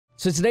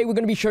So today we're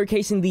going to be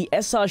showcasing the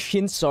SR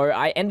Shinso.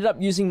 I ended up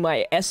using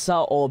my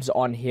SR orbs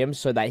on him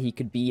so that he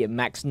could be a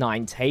max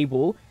 9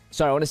 table.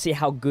 So I want to see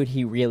how good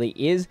he really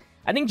is.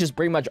 I think just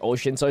pretty much all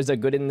Shinsos are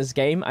good in this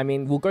game. I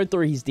mean, we'll go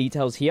through his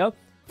details here.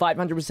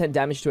 500%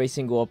 damage to a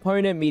single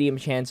opponent, medium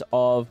chance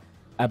of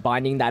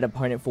binding that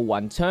opponent for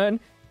 1 turn.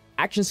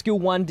 Action skill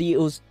 1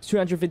 deals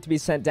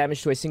 250%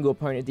 damage to a single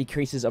opponent,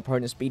 decreases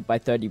opponent speed by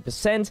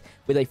 30%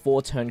 with a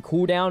 4-turn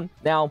cooldown.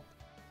 Now,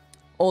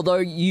 although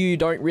you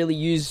don't really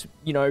use,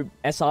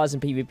 SRs in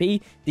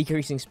PvP,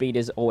 decreasing speed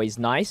is always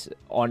nice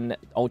on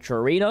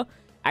Ultra Arena.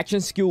 Action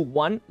skill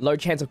 1, low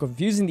chance of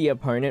confusing the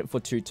opponent for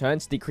 2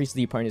 turns, decreases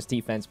the opponent's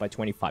defense by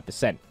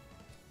 25%.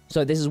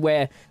 So this is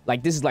where,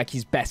 this is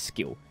his best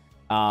skill.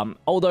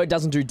 Although it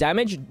doesn't do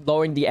damage,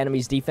 lowering the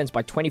enemy's defense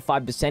by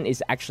 25%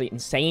 is actually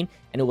insane,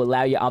 and it will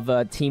allow your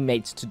other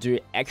teammates to do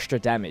extra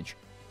damage.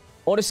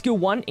 Auto skill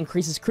 1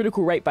 increases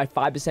critical rate by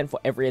 5% for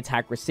every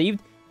attack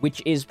received, which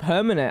is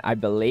permanent, I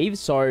believe.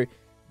 So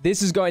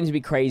this is going to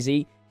be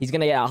crazy. He's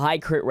going to get a high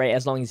crit rate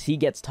as long as he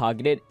gets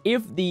targeted.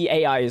 If the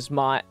AI is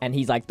smart and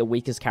he's the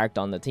weakest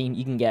character on the team,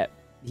 you can get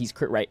his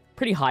crit rate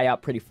pretty high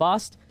up pretty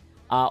fast.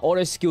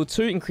 Auto skill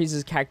 2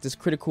 increases character's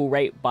critical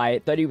rate by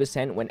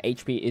 30% when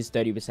HP is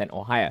 30%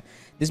 or higher.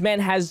 This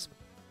man has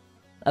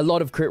a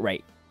lot of crit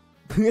rate.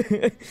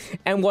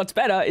 And what's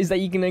better is that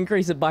you can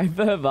increase it by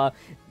further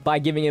by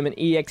giving him an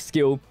EX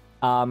skill.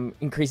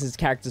 Increases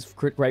character's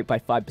crit rate by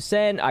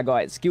 5%. I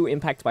got skill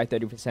impact by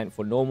 30%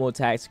 for normal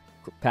attacks,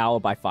 power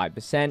by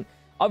 5%.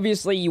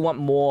 Obviously, you want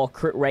more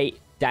crit rate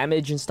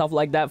damage and stuff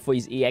like that for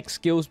his EX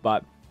skills,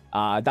 but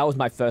that was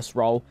my first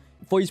roll.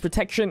 For his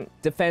protection,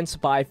 defense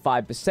by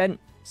 5%,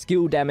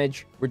 skill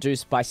damage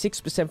reduced by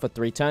 6% for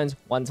 3 turns,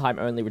 1 time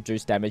only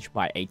reduced damage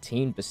by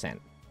 18%.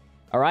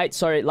 Alright,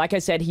 so like I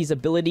said, his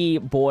ability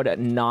board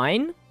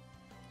 9,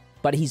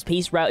 but his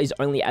piece route is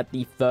only at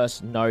the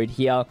first node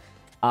here.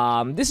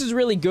 This is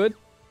really good.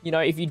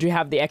 If you do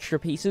have the extra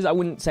pieces, I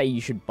wouldn't say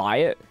you should buy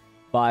it,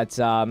 but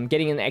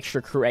getting an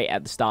extra crit rate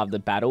at the start of the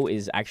battle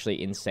is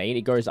actually insane.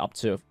 It goes up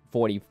to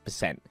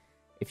 40%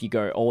 if you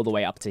go all the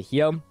way up to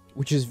here,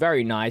 which is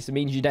very nice. It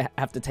means you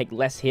have to take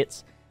less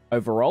hits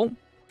overall.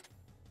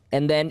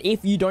 And then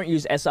if you don't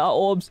use SR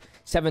orbs,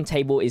 7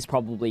 table is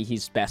probably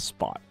his best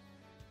spot.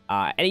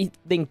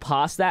 Anything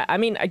past that, I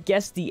mean, I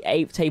guess the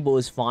 8 table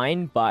is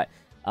fine, but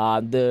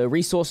the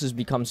resources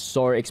become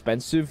so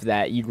expensive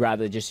that you'd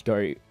rather just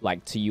go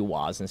to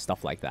URs and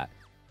stuff like that.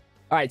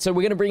 Alright, so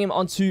we're going to bring him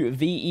onto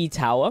VE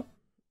Tower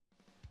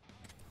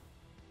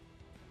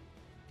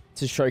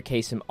to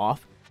showcase him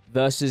off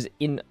versus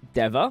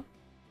Endeavor.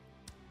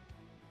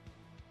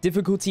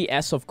 Difficulty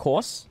S, of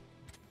course.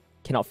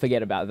 Cannot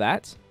forget about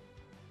that.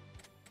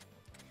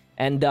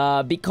 And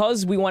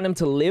because we want him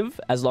to live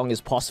as long as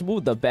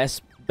possible, the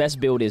best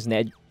build is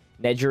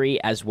Nejiri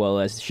as well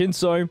as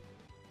Shinso.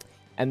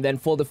 And then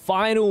for the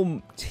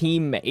final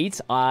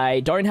teammate, I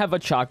don't have a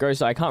Chaco,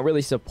 so I can't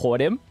really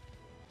support him.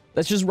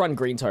 Let's just run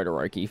Green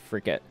Todoroki,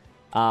 frick it.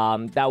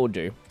 That will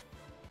do.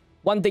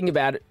 One thing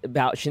about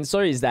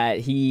Shinso is that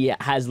he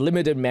has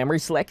limited memory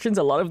selections.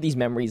 A lot of these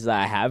memories that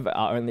I have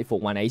are only for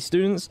 1A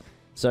students.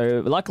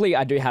 So luckily,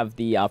 I do have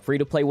the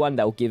free-to-play one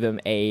that will give him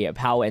a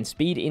power and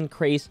speed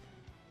increase.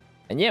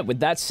 And yeah, with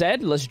that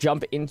said, let's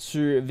jump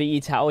into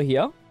VE Tower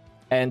here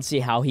and see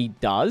how he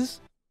does.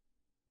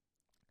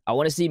 I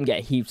want to see him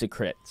get heaps of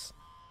crits.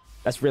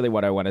 That's really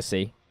what I want to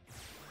see.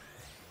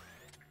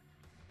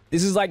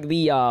 This is like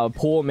the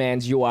poor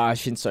man's UR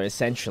Shinso,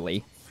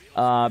 essentially.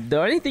 The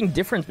only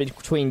difference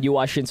between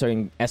UR Shinso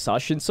and SR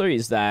Shinso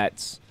is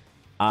that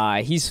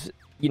his,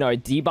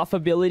 debuff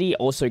ability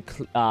also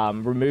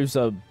removes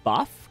a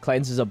buff,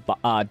 cleanses a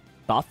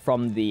buff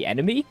from the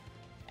enemy.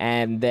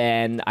 And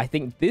then I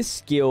think this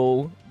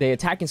skill, the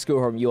attacking skill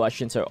from UR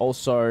Shinso,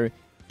 also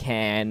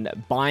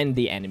can bind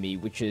the enemy,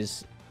 which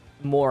is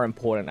more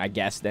important, I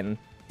guess, than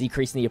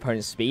decreasing the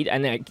opponent's speed.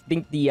 And I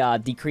think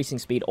the decreasing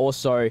speed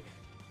also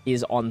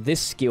is on this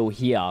skill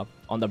here,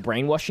 on the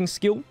brainwashing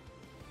skill.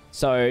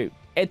 So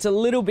it's a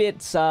little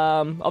bit,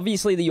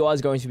 obviously the UI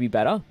is going to be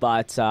better,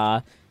 but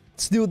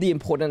still the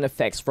important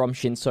effects from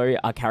Shinso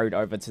are carried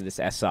over to this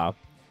SR.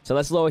 So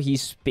let's lower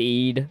his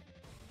speed.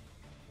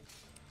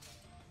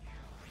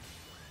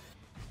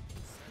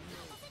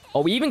 Oh,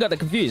 we even got the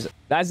confuse.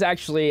 That's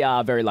actually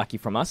very lucky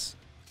from us.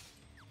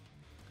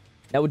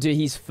 That will do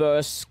his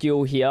first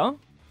skill here.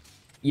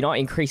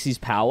 Increase his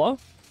power.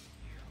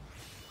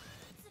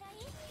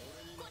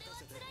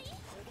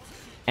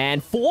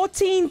 And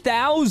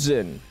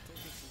 14,000.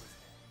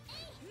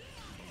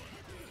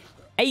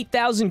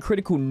 8,000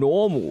 critical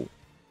normal.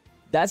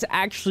 That's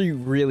actually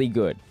really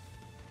good.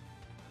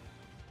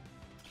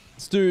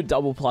 Let's do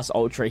double plus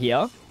ultra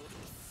here.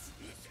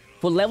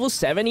 For level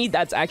 70,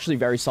 that's actually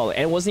very solid.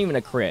 And it wasn't even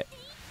a crit.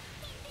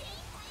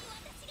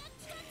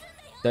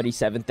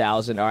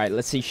 37,000. Alright,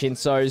 let's see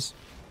Shinso's.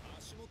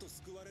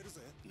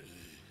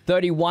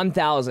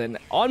 31,000.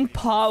 On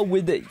par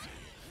with the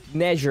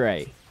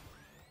Nejire.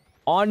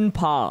 On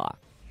par.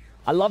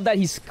 I love that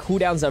his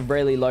cooldowns are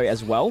really low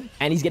as well.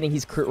 And he's getting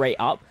his crit rate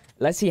up.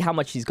 Let's see how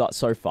much he's got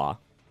so far.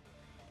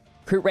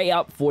 Crit rate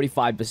up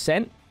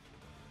 45%.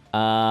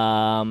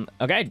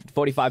 Okay,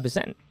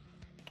 45%.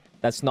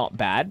 That's not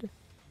bad.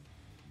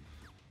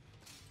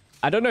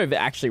 I don't know if it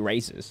actually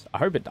raises. I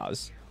hope it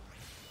does.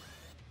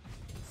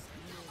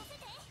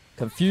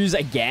 Confuse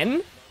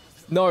again?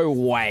 No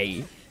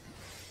way.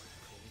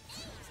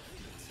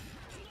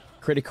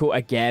 Critical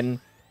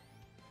again.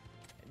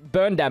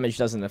 Burn damage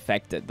doesn't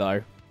affect it,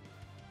 though.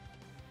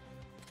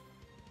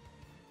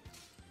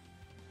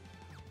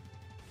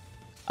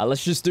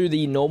 Let's just do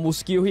the normal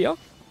skill here.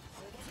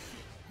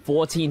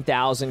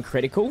 14,000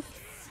 critical.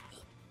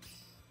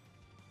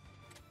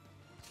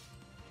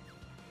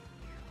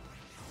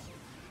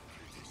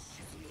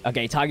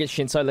 Okay, target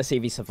Shinso. Let's see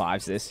if he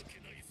survives this.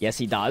 Yes,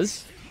 he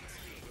does.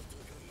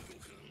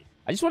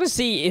 I just want to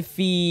see if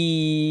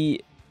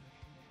he...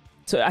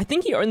 So I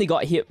think he only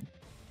got hit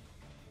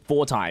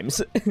 4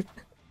 times.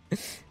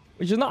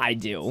 Which is not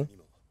ideal.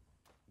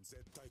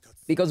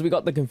 Because we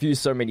got the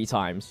confused so many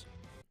times.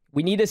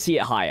 We need to see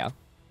it higher.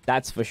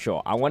 That's for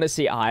sure. I want to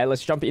see it higher.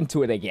 Let's jump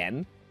into it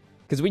again.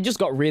 Because we just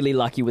got really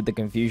lucky with the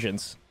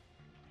confusions.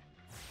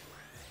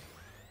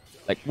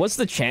 Like, what's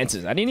the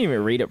chances? I didn't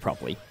even read it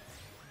properly.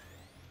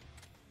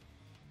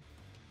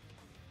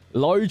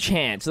 Low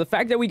chance. The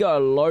fact that we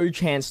got a low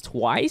chance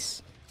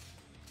twice,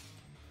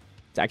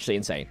 it's actually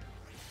insane.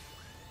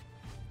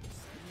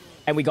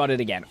 And we got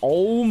it again.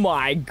 Oh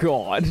my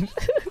god.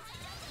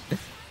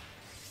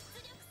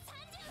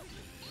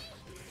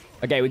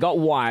 Okay, we got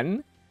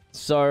 1.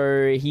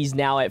 So he's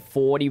now at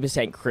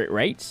 40% crit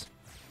rate.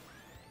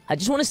 I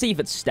just want to see if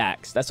it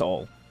stacks. That's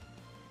all.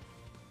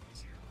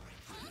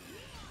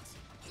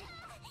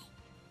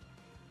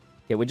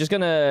 Okay, we're just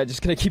gonna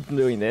keep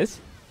doing this.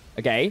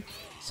 Okay.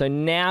 So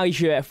now he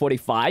should be at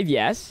 45,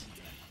 yes.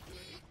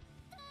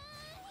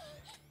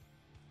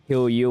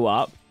 Heal you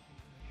up.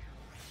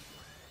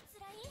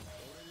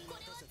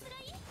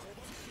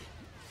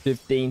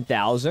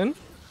 15,000.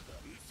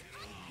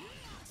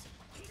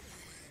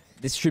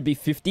 This should be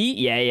 50.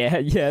 Yeah.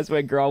 Yes,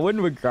 we're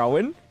growing. We're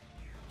growing.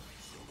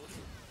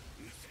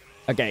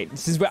 Okay,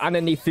 since we're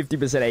underneath 50%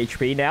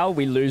 HP now,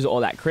 we lose all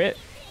that crit.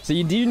 So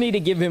you do need to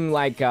give him,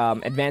 like,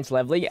 advanced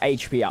leveling,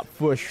 HP up,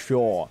 for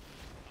sure.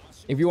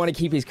 If you want to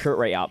keep his crit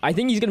rate up. I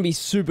think he's going to be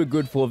super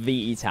good for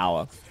VE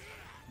Tower.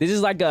 This is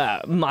like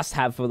a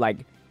must-have for, like,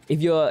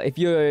 if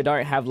you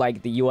don't have,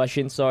 like, the US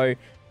Shinso,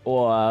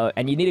 or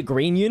and you need a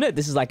green unit,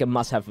 this is like a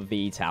must-have for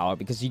VE Tower.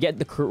 Because you get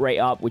the crit rate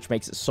up, which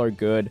makes it so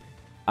good.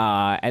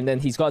 And then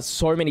he's got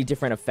so many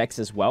different effects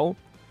as well.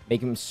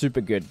 Make him super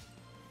good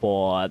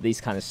for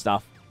these kind of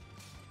stuff.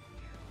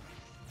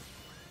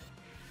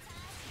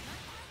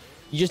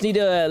 You just need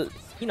to,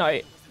 you know,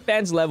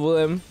 advance level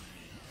him.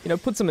 You know,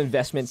 put some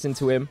investments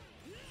into him.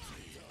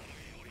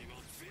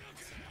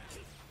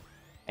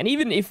 And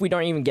even if we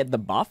don't even get the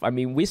buff, I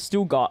mean, we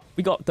got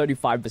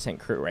 35%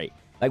 crit rate.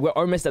 Like, we're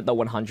almost at the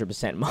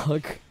 100%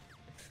 mark.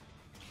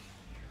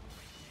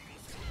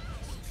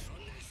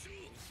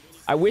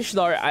 I wish,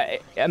 though, I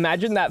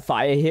imagine that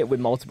fire hit with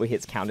multiple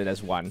hits counted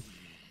as 1.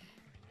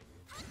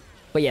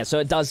 But yeah, so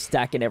it does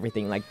stack and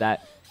everything like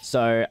that.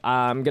 So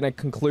I'm going to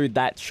conclude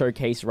that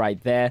showcase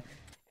right there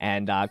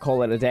and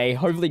call it a day.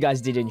 Hopefully you guys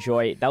did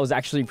enjoy. That was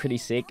actually pretty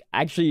sick.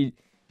 Actually,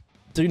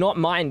 do not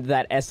mind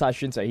that SR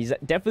Shinso. He's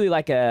definitely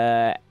like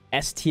a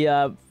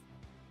S-tier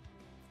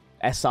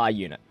SR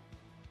unit.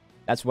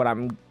 That's what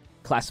I'm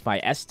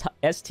classifying.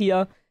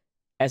 S-tier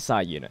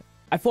SR unit.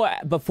 I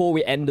thought before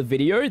we end the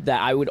video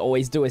that I would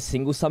always do a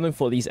single summon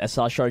for these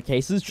SR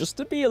showcases just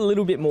to be a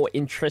little bit more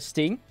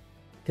interesting.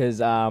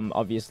 Because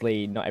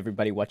obviously not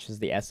everybody watches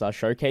the SR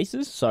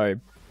showcases. So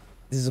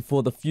this is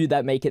for the few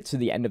that make it to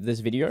the end of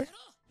this video.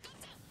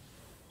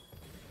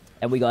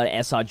 And we got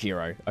an SR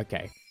Giro.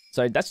 Okay.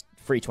 So that's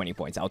free 20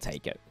 points. I'll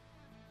take it.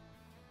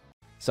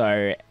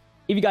 So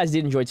if you guys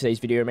did enjoy today's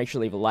video, make sure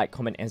to leave a like,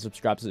 comment, and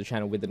subscribe to the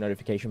channel with the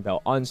notification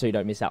bell on so you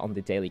don't miss out on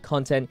the daily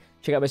content.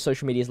 Check out my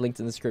social medias linked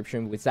in the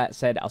description. With that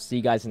said, I'll see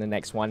you guys in the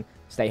next one.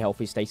 Stay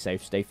healthy, stay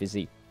safe, stay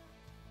fizzy.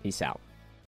 Peace out.